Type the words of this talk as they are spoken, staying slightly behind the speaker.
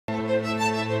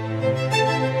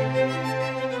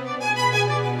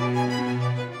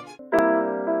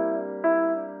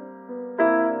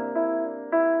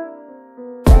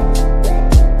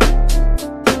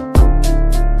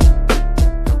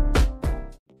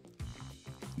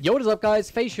Yo, what is up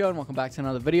guys, Face here and welcome back to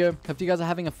another video. Hope you guys are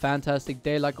having a fantastic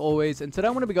day like always, and today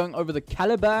I'm going to be going over the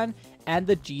Caliban and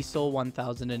the Gsor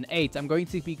 1008. I'm going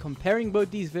to be comparing both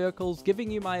these vehicles,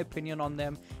 giving you my opinion on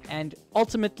them, and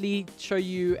ultimately show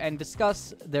you and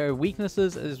discuss their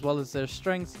weaknesses as well as their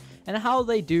strengths and how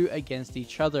they do against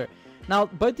each other. Now,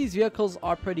 both these vehicles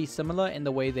are pretty similar in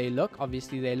the way they look.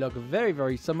 Obviously, they look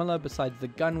very similar besides the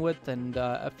gun width and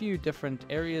a few different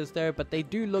areas there, but they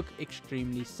do look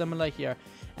extremely similar here.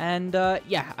 And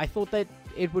yeah, I thought that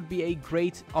it would be a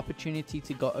great opportunity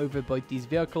to go over both these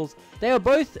vehicles. They are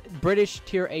both British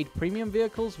Tier 8 premium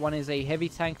vehicles. One is a heavy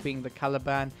tank, being the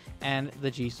Caliban, and the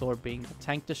Gsor being the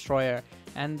tank destroyer.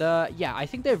 And yeah, I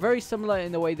think they're very similar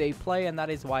in the way they play, and that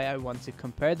is why I want to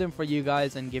compare them for you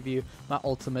guys and give you my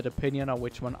ultimate opinion on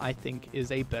which one I think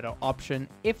is a better option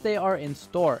if they are in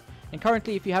store. And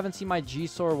currently, if you haven't seen my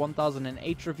Gsor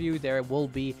 1008 review, there will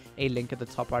be a link at the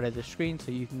top right of the screen,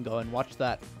 so you can go and watch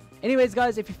that. Anyways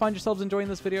guys, if you find yourselves enjoying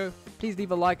this video, please leave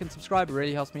a like and subscribe, it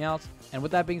really helps me out. And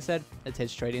with that being said, let's head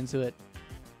straight into it.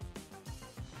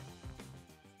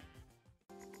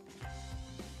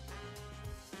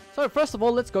 So first of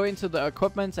all, let's go into the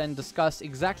equipment and discuss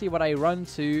exactly what I run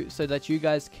to so that you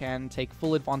guys can take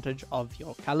full advantage of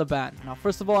your Caliban. Now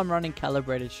first of all, I'm running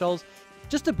calibrated shells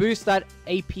just to boost that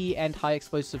AP and high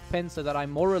explosive pen so that I'm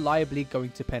more reliably going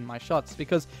to pen my shots,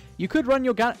 because you could run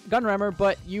your gun rammer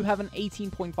but you have an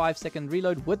 18.5 second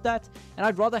reload with that, and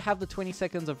I'd rather have the 20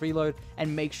 seconds of reload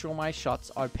and make sure my shots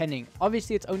are penning.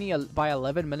 Obviously it's only by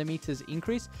 11mm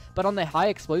increase, but on the high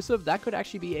explosive that could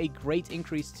actually be a great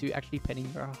increase to actually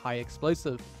penning your high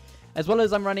explosive. As well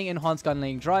as I'm running enhanced gun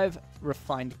laying drive,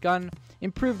 refined gun,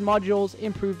 improved modules,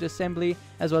 improved assembly,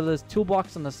 as well as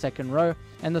toolbox on the second row.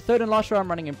 And the third and last row I'm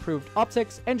running improved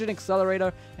optics, engine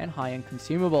accelerator, and high-end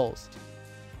consumables.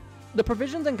 The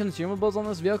provisions and consumables on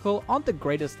this vehicle aren't the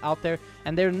greatest out there,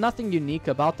 and there's nothing unique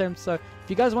about them, so if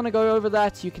you guys want to go over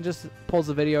that, you can just pause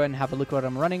the video and have a look at what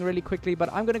I'm running really quickly,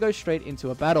 but I'm going to go straight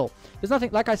into a battle. There's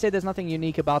nothing, like I said, there's nothing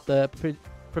unique about the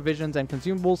provisions and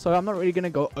consumables, so I'm not really going to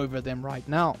go over them right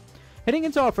now. Heading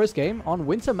into our first game on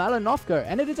Winter Malinovka,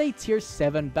 and it is a tier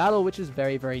 7 battle, which is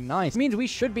very nice. It means we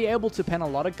should be able to pen a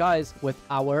lot of guys with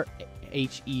our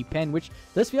HE pen, which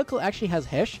this vehicle actually has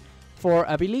HESH for,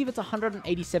 I believe it's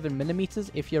 187mm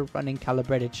if you're running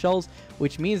calibrated shells,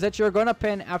 which means that you're gonna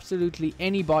pen absolutely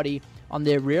anybody on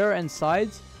their rear and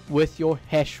sides with your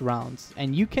HESH rounds,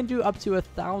 and you can do up to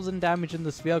 1000 damage in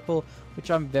this vehicle,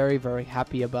 which I'm very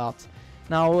happy about.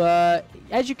 Now,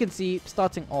 as you can see,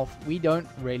 starting off, we don't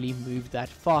really move that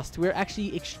fast. We're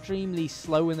actually extremely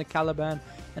slow in the Caliban.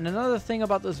 And another thing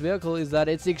about this vehicle is that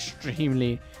it's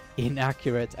extremely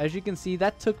inaccurate. As you can see,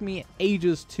 that took me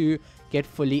ages to get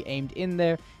fully aimed in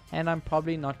there. And I'm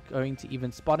probably not going to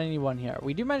even spot anyone here.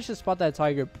 We do manage to spot that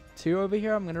Tiger 2 over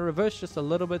here. I'm going to reverse just a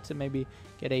little bit to maybe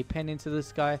get a pen into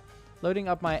this guy. Loading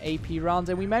up my AP rounds,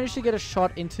 and we managed to get a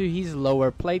shot into his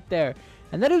lower plate there.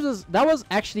 And that was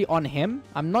actually on him.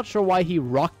 I'm not sure why he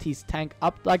rocked his tank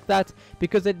up like that,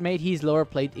 because it made his lower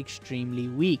plate extremely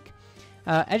weak.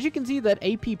 As you can see, that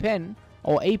AP pen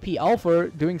or AP alpha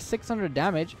doing 600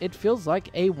 damage, it feels like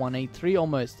a 183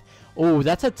 almost. Oh,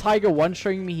 that's a Tiger 1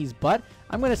 showing me his butt.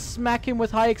 I'm going to smack him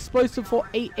with high explosive for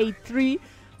 883.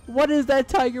 What is that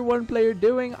Tiger 1 player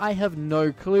doing? I have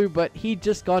no clue, but he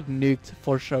just got nuked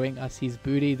for showing us his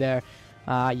booty there.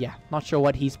 Yeah, not sure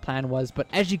what his plan was, but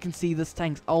as you can see, this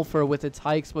tank's alpha with its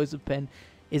high explosive pen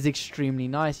is extremely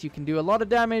nice. You can do a lot of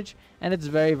damage, and it's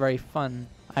very fun,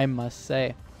 I must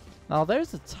say. Now,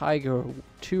 there's a Tiger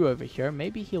 2 over here.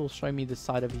 Maybe he'll show me the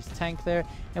side of his tank there,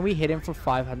 and we hit him for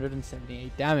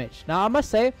 578 damage. Now, I must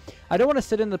say, I don't want to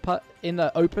sit in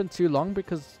the open too long,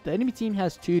 because the enemy team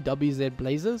has 2 WZ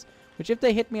Blazers, which if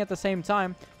they hit me at the same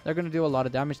time, they're going to do a lot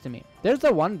of damage to me. There's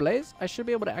the one Blaze. I should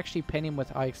be able to actually pen him with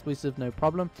high explosive, no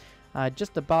problem.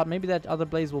 Just about. Maybe that other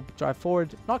Blaze will drive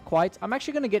forward. Not quite. I'm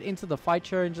actually going to get into the fight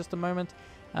here in just a moment.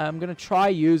 I'm going to try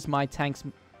use my tank's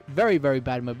very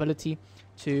bad mobility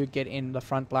to get in the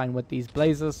front line with these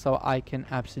Blazers, so I can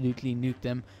absolutely nuke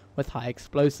them with high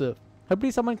explosive.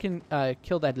 Hopefully someone can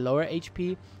kill that lower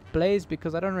HP Blaze,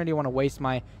 because I don't really want to waste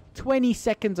my 20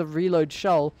 seconds of reload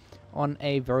shell on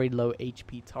a very low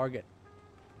HP target.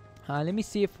 Let me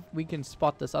see if we can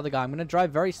spot this other guy. I'm going to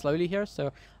drive very slowly here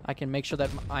so I can make sure that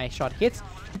my shot hits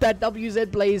that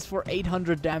WZ Blaze for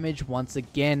 800 damage once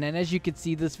again. And as you can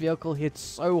see, this vehicle hits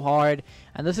so hard,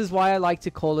 and this is why I like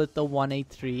to call it the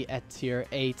 183 at tier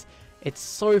 8. It's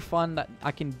so fun that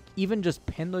I can even just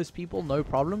pin those people, no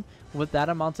problem, with that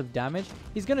amount of damage.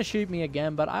 He's going to shoot me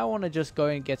again, but I want to just go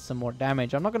and get some more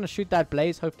damage. I'm not going to shoot that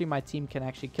blaze. Hopefully my team can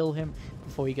actually kill him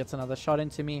before he gets another shot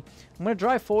into me. I'm going to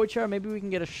drive forward here. Maybe we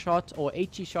can get a shot or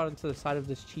HE shot into the side of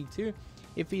this Chi too,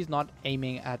 if he's not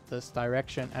aiming at this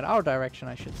direction, at our direction,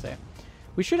 I should say.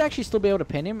 We should actually still be able to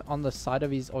pin him on the side of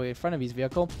his, or in front of his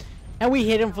vehicle. And we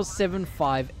hit him for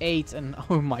 758, and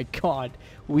oh my god,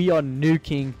 we are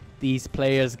nuking these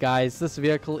players, guys. This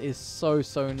vehicle is so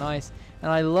nice,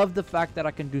 and I love the fact that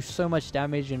I can do so much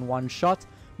damage in one shot.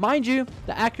 Mind you,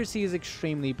 the accuracy is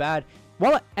extremely bad.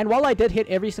 While I did hit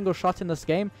every single shot in this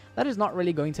game, that is not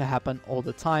really going to happen all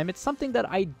the time. It's something that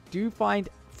I do find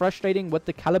frustrating with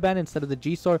the Caliban instead of the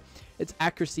Gsor. Its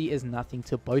accuracy is nothing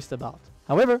to boast about.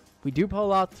 However, we do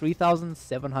pull out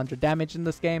 3,700 damage in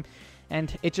this game,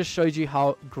 and it just shows you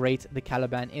how great the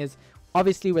Caliban is.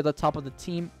 Obviously, we're the top of the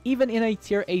team. Even in a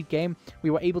tier 8 game, we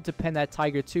were able to pin that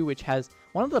Tiger 2, which has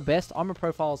one of the best armor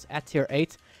profiles at tier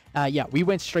 8. Yeah, we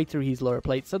went straight through his lower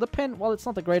plate. So the pin, while it's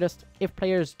not the greatest, if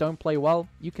players don't play well,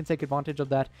 you can take advantage of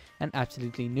that and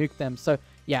absolutely nuke them. So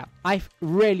yeah, I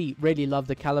really love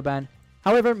the Caliban.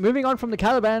 However, moving on from the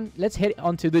Caliban, let's head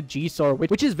onto the Gsor,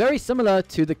 which is very similar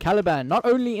to the Caliban. Not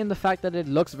only in the fact that it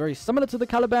looks very similar to the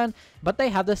Caliban, but they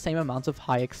have the same amount of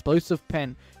high explosive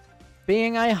pen,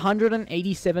 being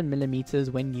 187mm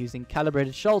when using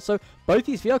calibrated shells. So both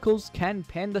these vehicles can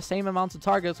pen the same amount of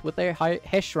targets with their high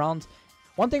HESH rounds.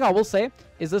 One thing I will say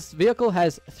is this vehicle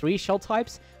has 3 shell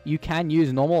types. You can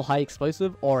use normal, high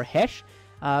explosive, or HESH.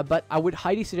 But I would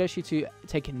highly suggest you to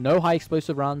take no high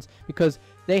explosive rounds, because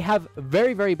they have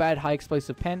very bad high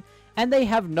explosive pen, and they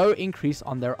have no increase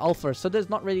on their alpha, so there's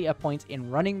not really a point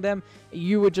in running them.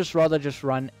 You would just rather just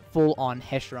run full on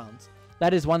HESH rounds.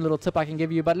 That is one little tip I can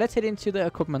give you, but let's head into the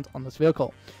equipment on this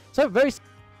vehicle. So very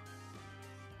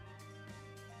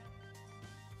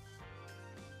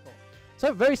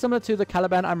similar to the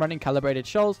Caliban, I'm running calibrated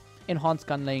shells, enhanced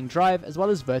gun laying drive, as well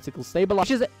as vertical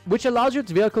stabilizer, which allows your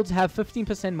vehicle to have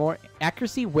 15% more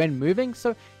accuracy when moving.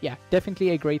 So yeah,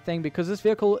 definitely a great thing, because this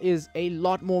vehicle is a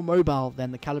lot more mobile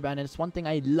than the Caliban, and it's one thing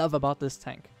I love about this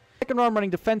tank. Second row, I'm running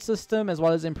defense system, as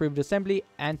well as improved assembly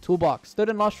and toolbox. Third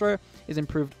and last row is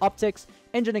improved optics,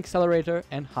 engine accelerator,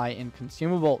 and high-end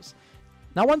consumables.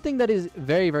 Now, one thing that is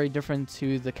very different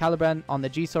to the Caliban on the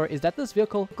Gsor is that this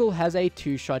vehicle has a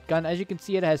 2-shot gun. As you can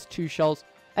see, it has 2 shells.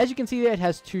 As you can see, it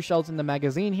has 2 shells in the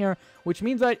magazine here, which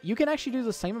means that you can actually do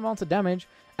the same amount of damage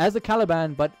as the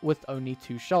Caliban, but with only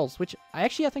 2 shells, which I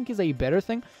think is a better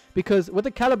thing, because with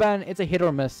the Caliban, it's a hit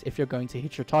or miss if you're going to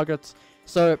hit your targets.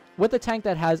 So with the tank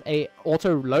that has a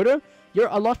auto loader, you're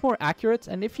a lot more accurate,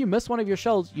 and if you miss one of your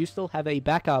shells, you still have a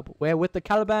backup, where with the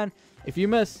Caliban, if you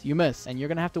miss, you miss, and you're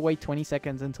going to have to wait 20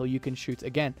 seconds until you can shoot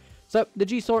again. So the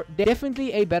Gsor,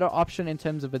 definitely a better option in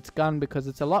terms of its gun, because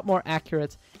it's a lot more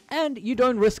accurate, and you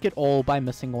don't risk it all by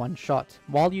missing one shot.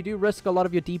 While you do risk a lot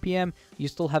of your DPM, you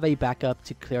still have a backup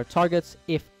to clear targets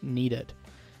if needed.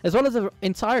 As well as the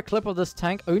entire clip of this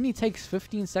tank only takes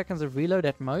 15 seconds of reload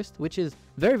at most, which is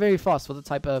very fast for the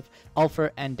type of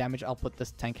alpha and damage output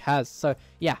this tank has. So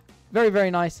yeah, very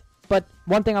nice. But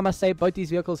one thing I must say, both these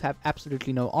vehicles have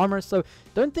absolutely no armor, so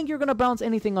don't think you're going to bounce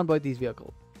anything on both these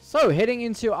vehicles. So heading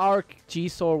into our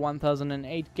Gsor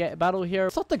 1008 battle here,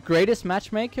 it's not the greatest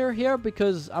matchmaker here,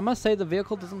 because I must say the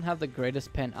vehicle doesn't have the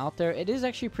greatest pen out there. It is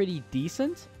actually pretty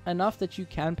decent enough that you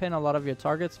can pen a lot of your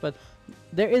targets, but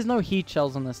there is no heat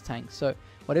shells on this tank. So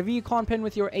whatever you can't pen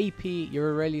with your AP,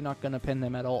 you're really not going to pen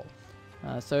them at all.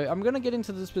 So I'm going to get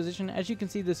into this position. As you can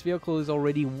see, this vehicle is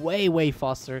already way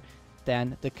faster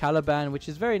than the Caliban, which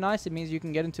is very nice. It means you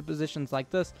can get into positions like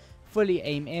this, fully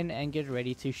aim in, and get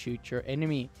ready to shoot your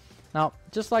enemy. Now,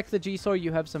 just like the Gsor,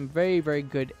 you have some very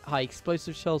good high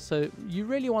explosive shells, so you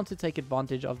really want to take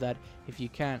advantage of that if you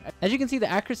can. As you can see,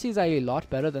 the accuracies are a lot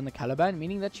better than the Caliban,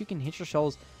 meaning that you can hit your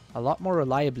shells a lot more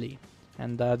reliably.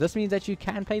 And this means that you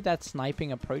can play that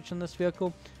sniping approach in this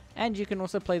vehicle, and you can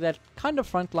also play that kind of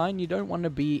front line. You don't want to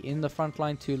be in the front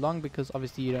line too long, because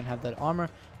obviously you don't have that armor,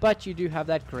 but you do have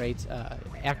that great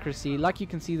accuracy. Like you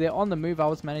can see there on the move,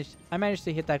 I managed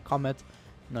to hit that comet,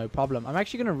 no problem. I'm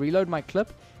actually going to reload my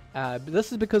clip.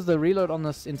 This is because the reload on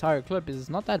this entire clip is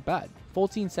not that bad.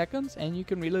 14 seconds, and you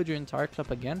can reload your entire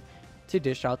clip again to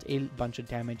dish out a bunch of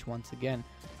damage once again.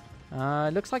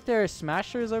 Looks like there are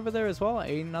smashers over there as well.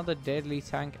 Another deadly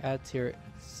tank at tier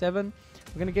 7.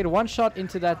 We're going to get one shot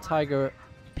into that Tiger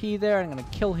P there. I'm going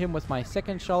to kill him with my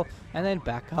second shell and then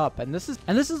back up. And this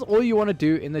is all you want to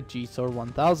do in the Gsor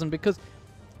 1000, because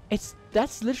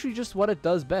that's literally just what it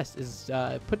does best, is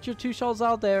put your 2 shells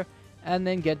out there and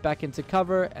then get back into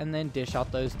cover and then dish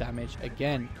out those damage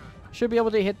again. Should be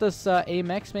able to hit this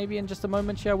AMX maybe in just a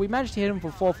moment here. We managed to hit him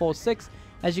for 446.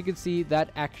 As you can see, that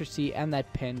accuracy and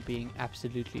that pen being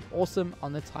absolutely awesome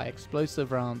on its high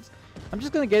explosive rounds. I'm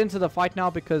just going to get into the fight now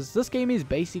because this game is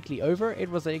basically over. It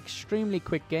was an extremely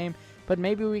quick game, but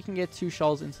maybe we can get 2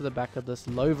 shells into the back of this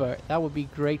Lover. That would be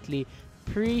greatly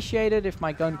appreciated if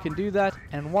my gun can do that.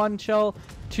 And 1 shell,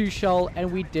 2 shell,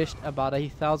 and we dished about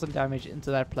 1,000 damage into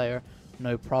that player.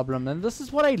 No problem. And this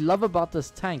is what I love about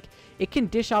this tank. It can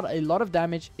dish out a lot of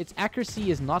damage. Its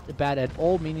accuracy is not bad at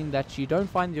all, meaning that you don't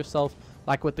find yourself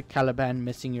like with the Caliban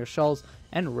missing your shells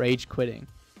and rage quitting.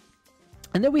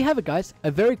 And there we have it, guys.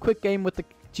 A very quick game with the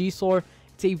Gsor.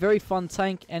 It's a very fun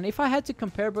tank, and if I had to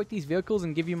compare both these vehicles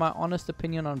and give you my honest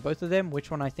opinion on both of them, which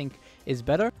one I think is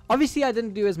better, obviously I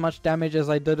didn't do as much damage as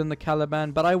I did in the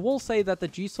Caliban, but I will say that the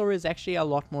Gsor is actually a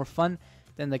lot more fun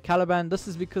than the Caliban. This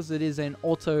is because it is an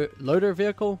auto loader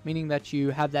vehicle, meaning that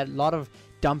you have that lot of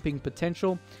dumping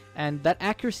potential, and that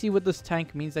accuracy with this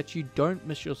tank means that you don't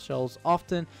miss your shells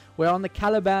often, where on the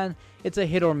Caliban it's a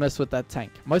hit or miss with that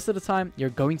tank. Most of the time you're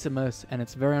going to miss, and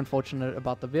it's very unfortunate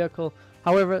about the vehicle.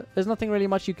 However, there's nothing really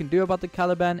much you can do about the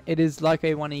Caliban. It is like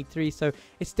a 183, so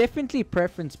it's definitely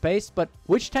preference based. But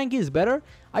which tank is better?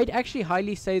 I'd actually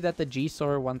highly say that the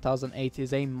Gsor 1008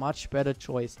 is a much better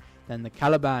choice than the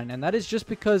Caliban, and that is just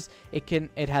because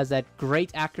it has that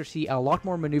great accuracy, a lot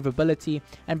more maneuverability,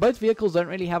 and both vehicles don't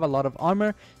really have a lot of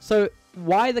armor. So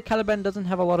why the Caliban doesn't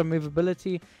have a lot of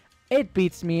movability, it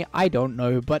beats me. I don't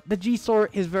know, but the Gsor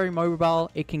is very mobile.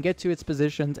 It can get to its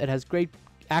positions. It has great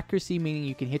accuracy, meaning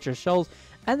you can hit your shells,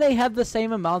 and they have the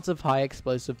same amounts of high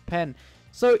explosive pen.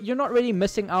 So you're not really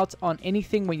missing out on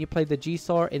anything when you play the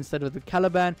Gsor instead of the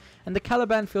Caliban, and the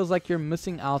Caliban feels like you're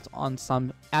missing out on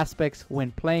some aspects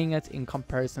when playing it in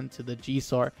comparison to the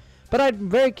Gsor. But I'm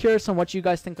very curious on what you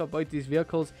guys think of both these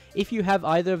vehicles. If you have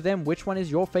either of them, which one is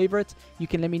your favorite? You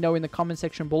can let me know in the comment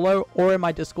section below, or in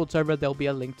my Discord server. There'll be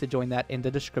a link to join that in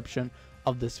the description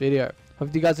of this video.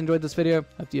 Hope you guys enjoyed this video.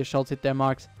 Hope your shells hit their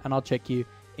marks, and I'll check you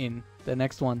in the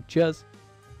next one. Cheers.